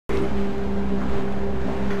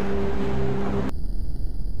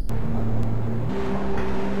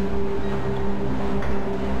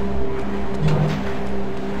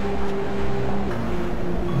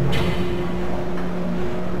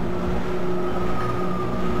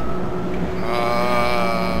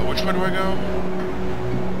do I go?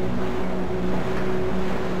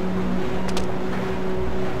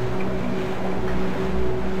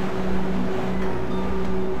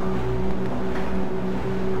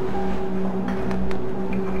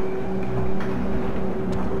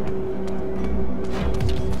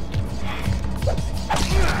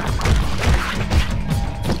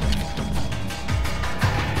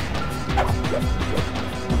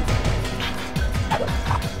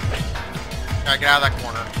 Alright, get out of that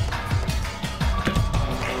corner.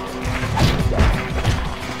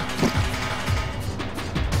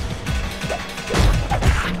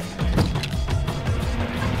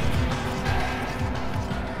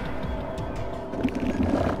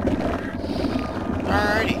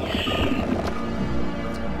 Alrighty.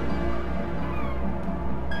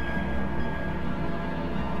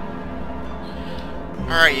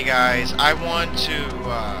 Alright, you guys, I want to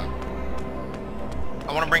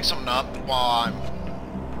bring something up while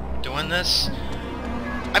I'm doing this.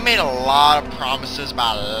 I made a lot of promises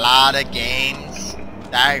about a lot of games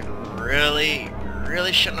that I really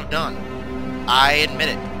shouldn't have done. I admit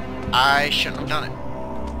it. I shouldn't have done it.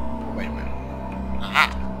 Wait a minute. Aha.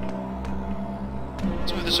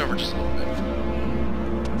 Let's move this over just a little bit.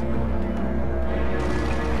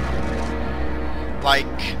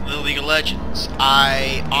 Like the League of Legends.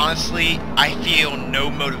 I feel no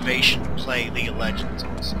motivation to play League of Legends.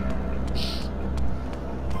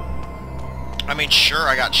 I mean, sure,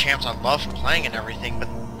 I got champs I love playing and everything, but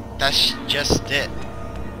that's just it.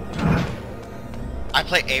 I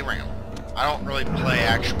play ARAM. I don't really play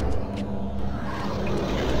actual.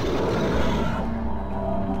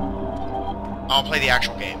 I don't play the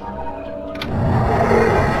actual game.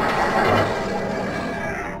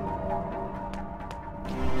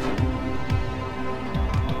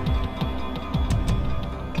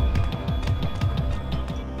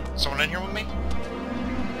 Someone in here with me?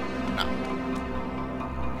 No.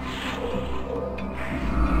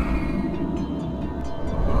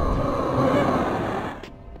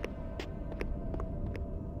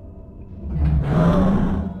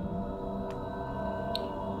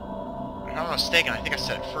 If I'm not mistaken, I think I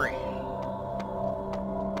set it free.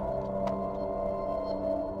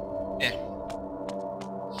 Yeah.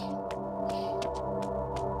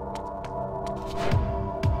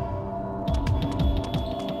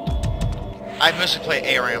 I mostly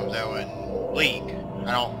play ARAM though in League.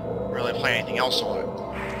 I don't really play anything else on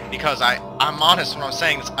it. Because I'm honest when I'm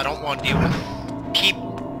saying this, I don't want to deal with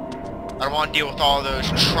people. I don't want to deal with all those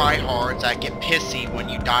tryhards that get pissy when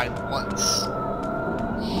you die once.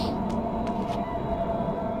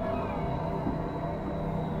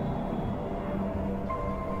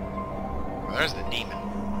 Well, there's the demon.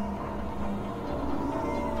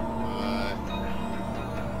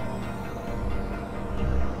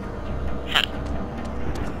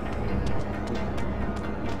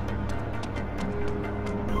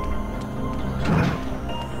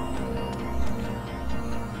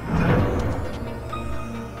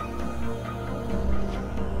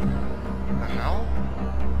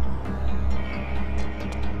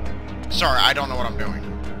 Sorry, I don't know what I'm doing.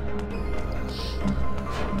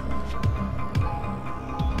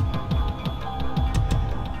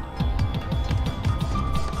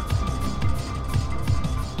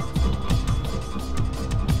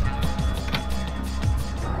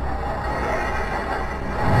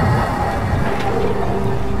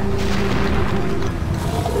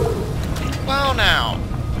 Well now,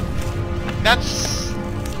 that's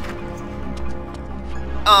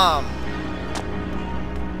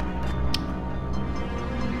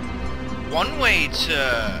one way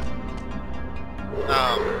to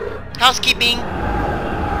housekeeping.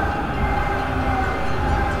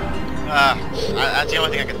 That's the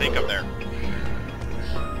only thing I could think of there.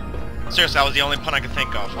 Seriously, that was the only pun I could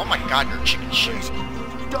think of. Oh my god, you're a chicken shit.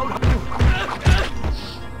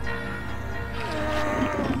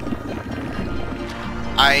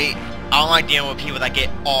 I don't like dealing with people that get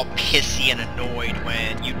all pissy and annoyed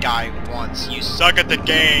when you die once. You suck at the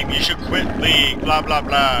game, you should quit League, blah blah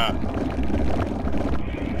blah.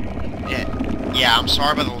 Yeah, I'm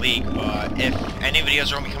sorry about the League, but if any videos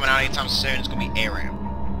are going to be coming out anytime soon, it's going to be ARAM.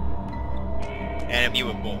 And if you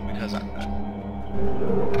would bull, because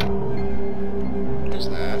there's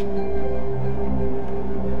that.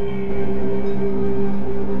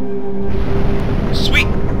 Sweet!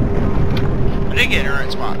 I did get in the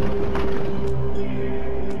right spot.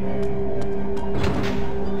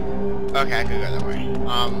 Okay, I could go that way.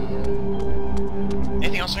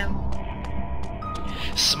 Anything else here?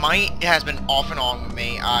 Smite has been off and on with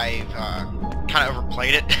me. I've kind of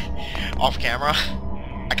overplayed it off camera.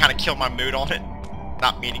 I kind of killed my mood on it,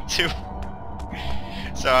 not meaning to.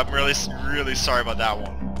 So I'm really sorry about that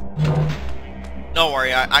one. Don't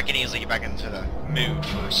worry, I can easily get back into the mood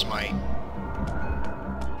for a smite.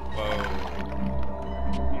 Whoa.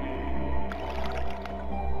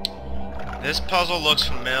 This puzzle looks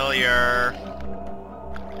familiar.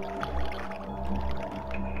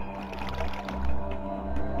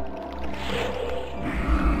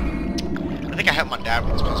 I think I helped my dad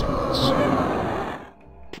with this puzzle once.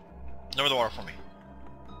 Lower the water for me.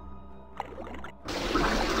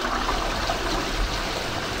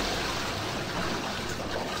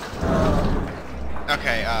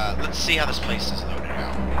 Okay, let's see how this place is loaded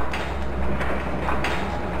out.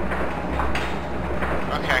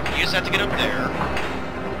 Okay, I can use that to get up there.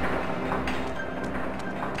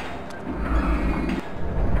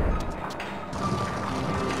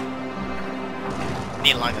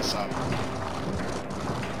 Need to line this up.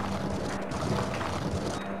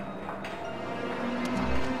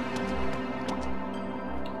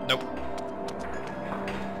 Nope.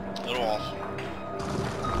 A little off.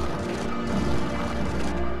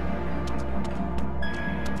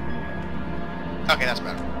 Okay, that's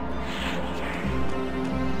better.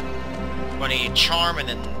 I need charm and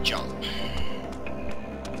then jump.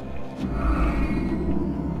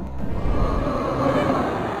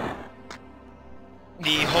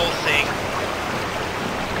 The whole thing.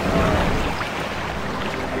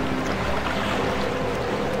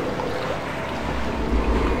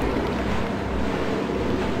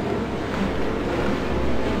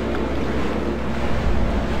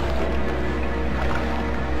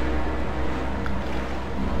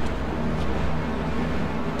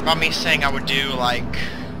 About me saying I would do like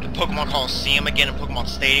the Pokemon Coliseum again in Pokemon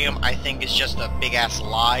Stadium, I think it's just a big ass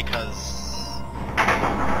lie, cause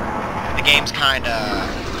the game's kinda,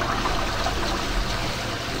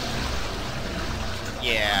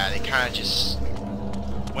 yeah, they kinda just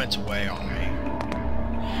went away on me.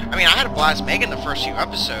 I mean, I had a blast making the first few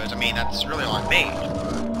episodes. I mean, that's really all I made.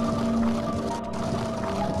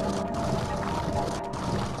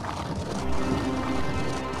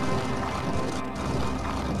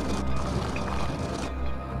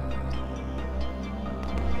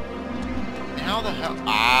 How the hell?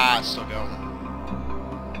 Ah, it's still going.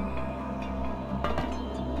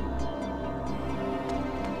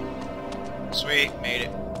 Sweet, made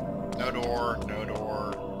it. No door, no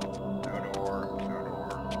door, no door, no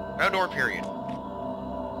door. No door, period.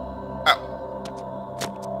 Oh.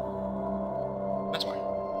 That's why.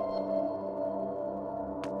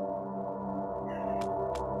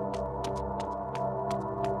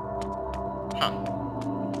 Huh.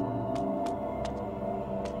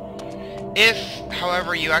 If,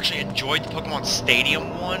 however, you actually enjoyed the Pokemon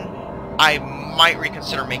Stadium one, I might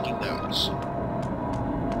reconsider making those.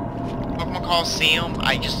 Pokemon Coliseum,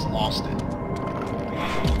 I just lost it.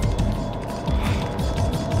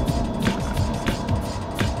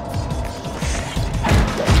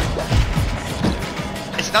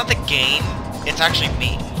 It's not the game, it's actually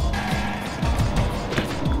me.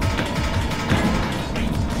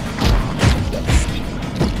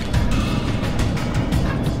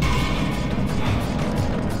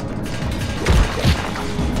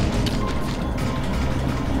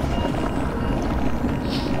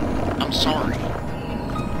 Sorry.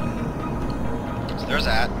 So there's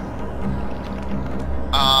that.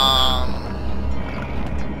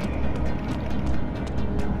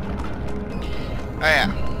 Oh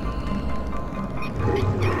yeah.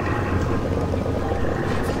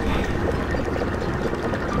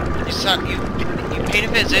 You paid a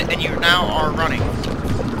visit and you now are running.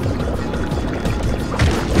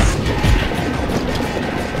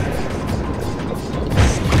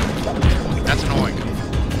 That's annoying.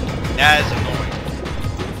 That is annoying.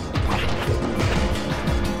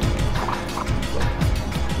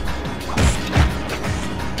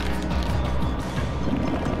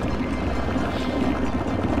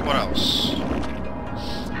 What else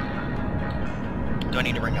do I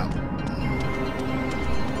need to bring up?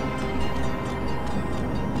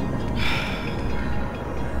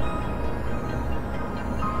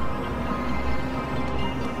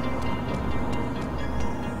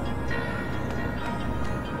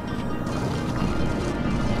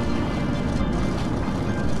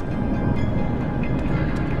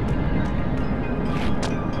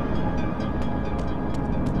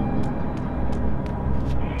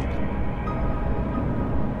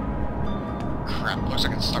 Looks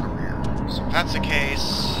like it's stuck over here. So if that's the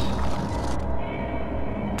case...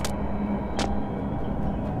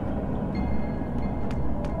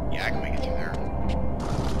 yeah, I can make it through there.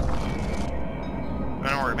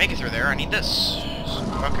 But in order to make it through there, I need this.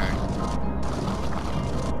 Okay.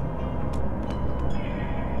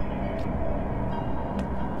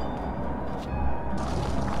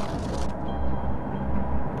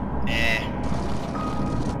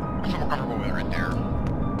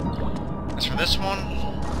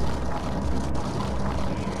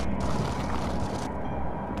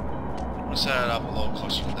 We'll set it up a little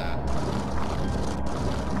closer to that.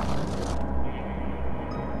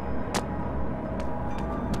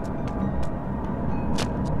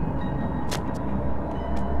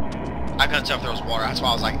 I couldn't tell if there was water, that's why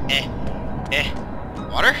I was like,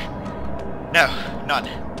 Water? No, none.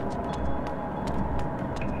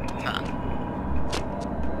 Huh.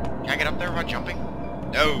 Can I get up there by jumping?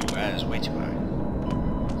 No, that is way too high.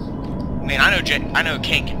 I mean, I know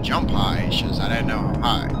King can jump high, it's just I didn't know how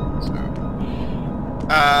high, so...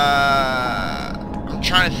 I'm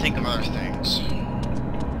trying to think of other things.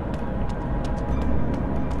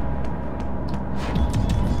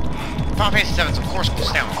 Final Fantasy 7's of course will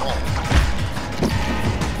stay on roll.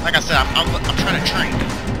 Like I said, I'm trying to train.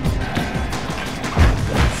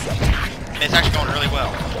 And it's actually going really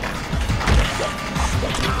well.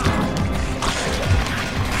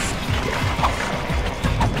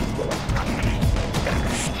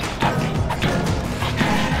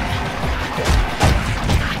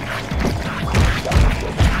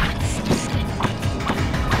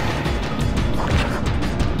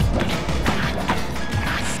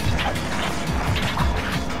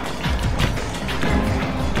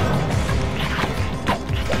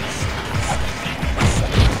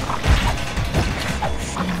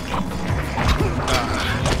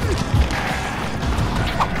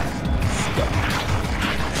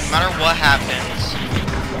 No matter what happens,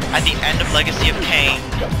 at the end of Legacy of Kain,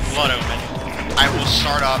 Blood Omen, I will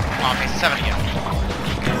start up Final Fantasy 7 again.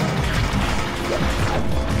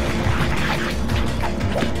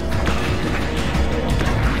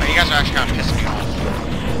 Oh, you guys are actually kind of pissing me off.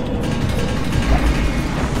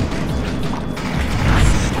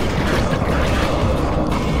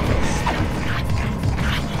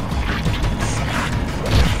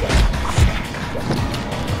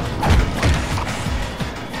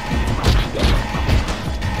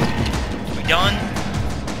 Done?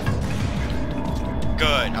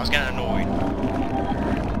 Good. I was getting annoyed.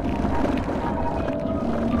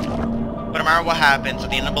 But no matter what happens, at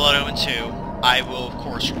the end of Blood Omen 2, I will, of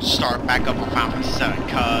course, start back up on Final Fantasy 7,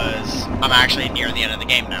 because I'm actually near the end of the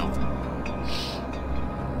game now.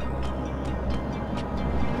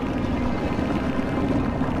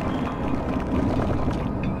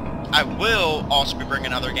 I will also be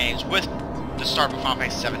bringing other games with the start of Final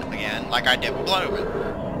Fantasy 7 again, like I did with Blood Omen.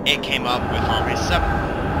 It came up with Final Fantasy 7.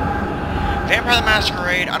 Vampire the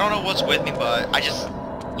Masquerade, I don't know what's with me, but I just,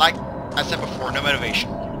 like I said before, no motivation.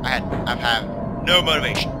 I've had no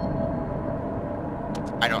motivation.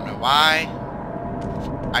 I don't know why.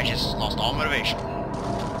 I just lost all motivation.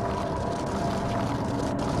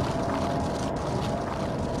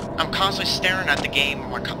 I'm constantly staring at the game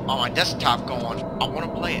on my desktop going, I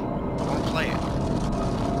want to play it. I want to play it.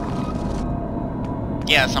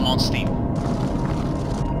 Yes, I'm on Steam.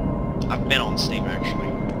 I've been on Steam, actually.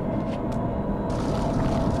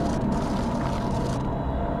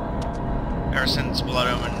 Ever since Blood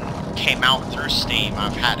Omen came out through Steam,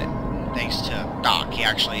 I've had it. Thanks to Doc. He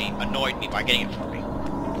actually annoyed me by getting it for me.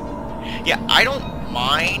 Yeah, I don't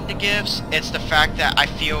mind the gifts. It's the fact that I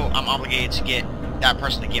feel I'm obligated to get that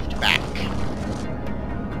person a gift back.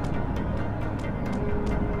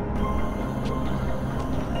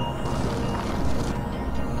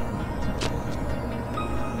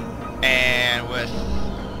 And with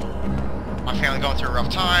my family going through a rough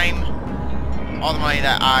time, all the money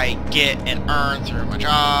that I get and earn through my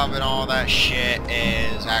job and all that shit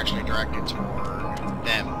is actually directed toward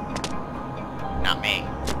them. Not me.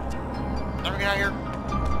 Let me get out of here.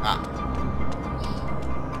 Ah.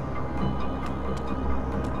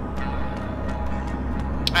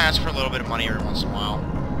 I ask for a little bit of money every once in a while.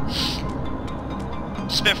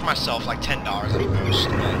 Spend for myself like $10 at most,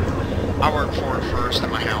 but I work for it first at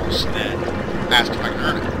my house, and then ask if I can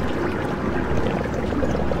earn it.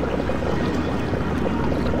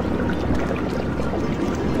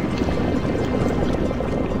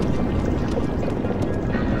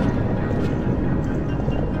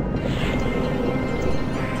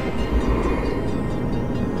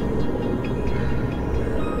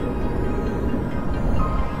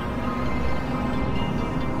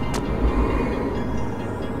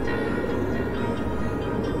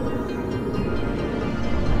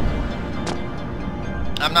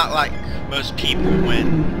 I'm not like most people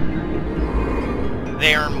when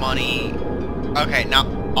they earn money. Okay, not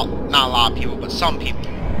a lot of people, but some people.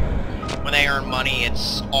 When they earn money,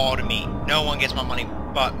 it's all to me. No one gets my money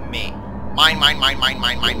but me. Mine, mine, mine, mine,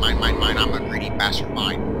 mine, mine, mine, mine, mine. I'm a greedy bastard.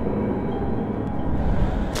 Mine.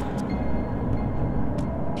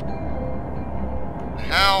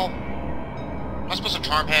 How? Am I supposed to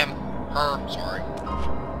charm him? Her? Sorry.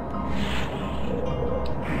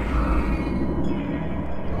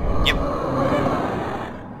 Yep.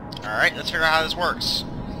 let's figure out how this works.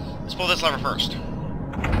 Let's pull this lever first.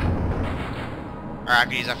 Alright, I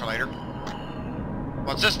can use that for later.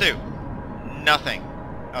 What's this do? Nothing.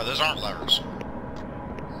 Oh, those aren't levers.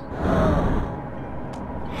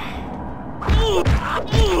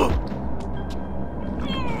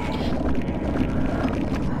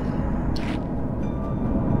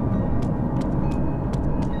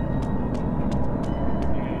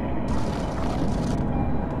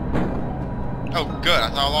 Oh, good. I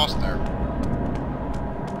thought I lost there.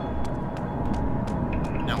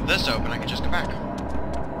 Now, with this open, I can just go back.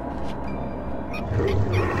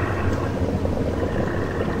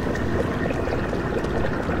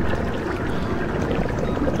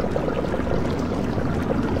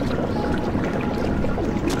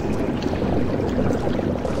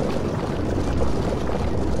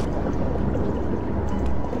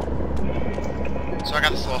 So I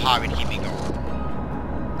got this little hobby to keep me going.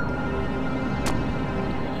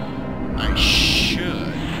 I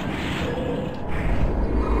should.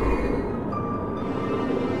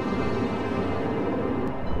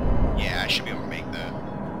 Yeah, I should be able to make that.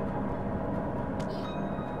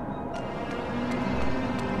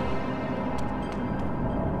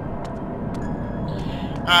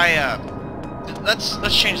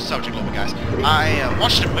 Let's change the subject a little bit, guys. I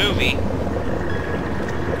watched a movie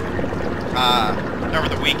over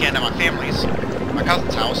the weekend at my family's, my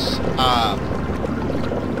cousin's house.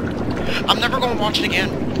 I'm never going to watch it again.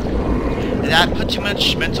 That put too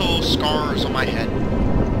much mental scars on my head.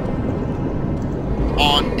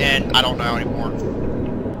 And I don't know anymore.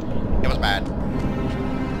 It was bad.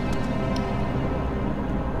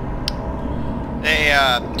 They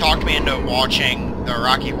talked me into watching the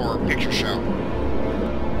Rocky Horror Picture Show.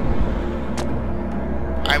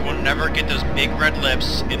 I will never get those big red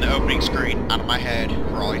lips in the opening screen out of my head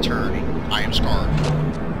for all eternity. I am scarred.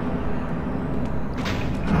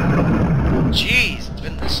 Jeez, it's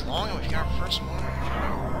been this long and we've got our first one.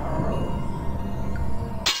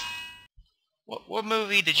 What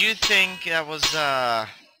movie did you think that was,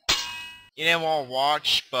 you didn't want to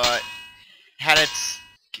watch, but had its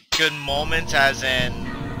good moments, as in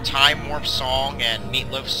Time Warp song and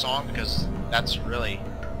Meatloaf's song? Because that's really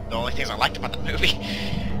the only things I liked about the movie.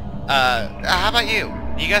 How about you?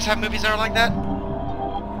 Do you guys have movies that are like that?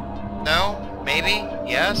 No? Maybe?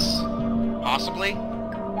 Yes? Possibly?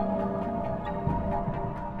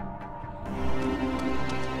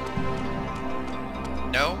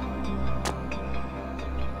 No?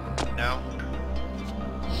 No?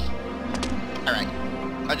 Alright.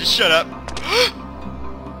 I just shut up.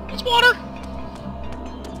 It's water!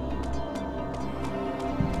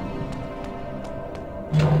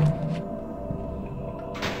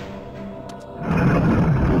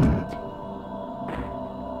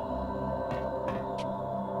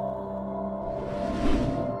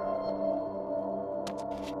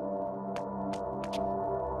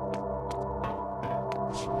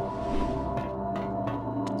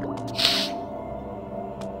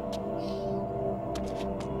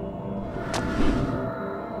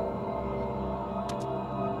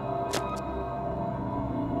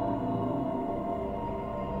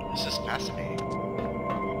 This is fascinating.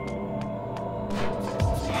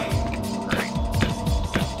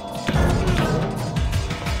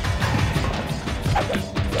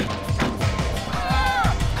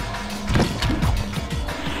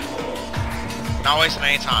 Not wasting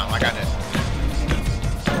any time, like I did.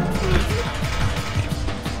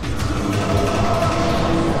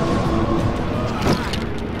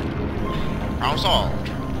 Problem solved.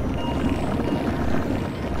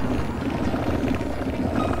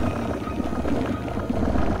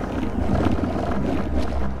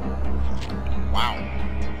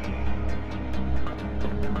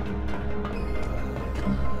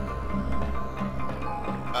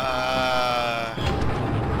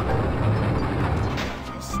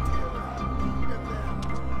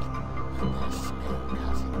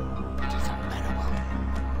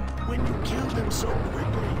 When you kill them so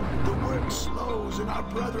quickly, the work slows and our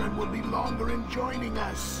brethren will be longer in joining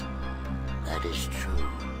us. That is true.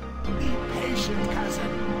 Be patient, cousin.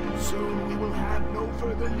 Soon we will have no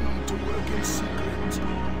further need to work in secret.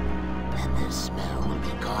 And the smell will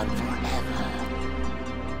be gone forever.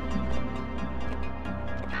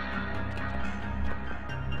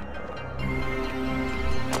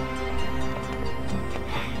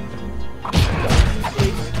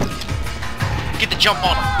 Get the jump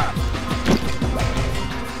on him.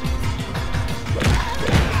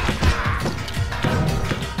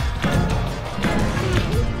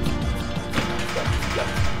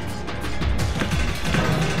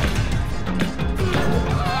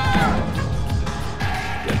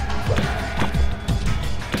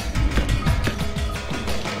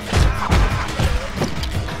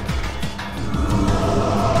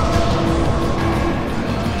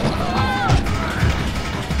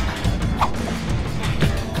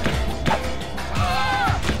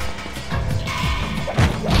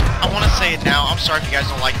 I'm sorry if you guys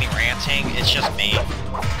don't like me ranting. It's just me.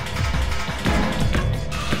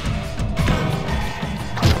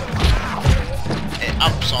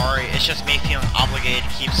 I'm sorry. It's just me feeling obligated to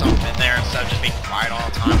keep something in there instead of just being quiet all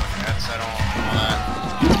the time. That's all that.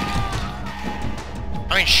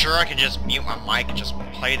 I mean, sure, I could just mute my mic and just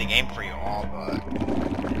play the game for you all, but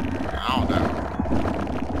I don't know.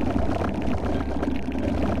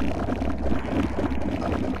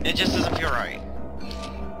 It just doesn't feel right.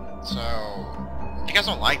 So, if you guys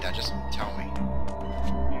don't like that, just tell me.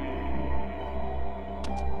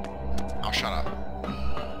 I'll shut up.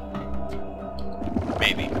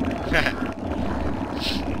 Maybe.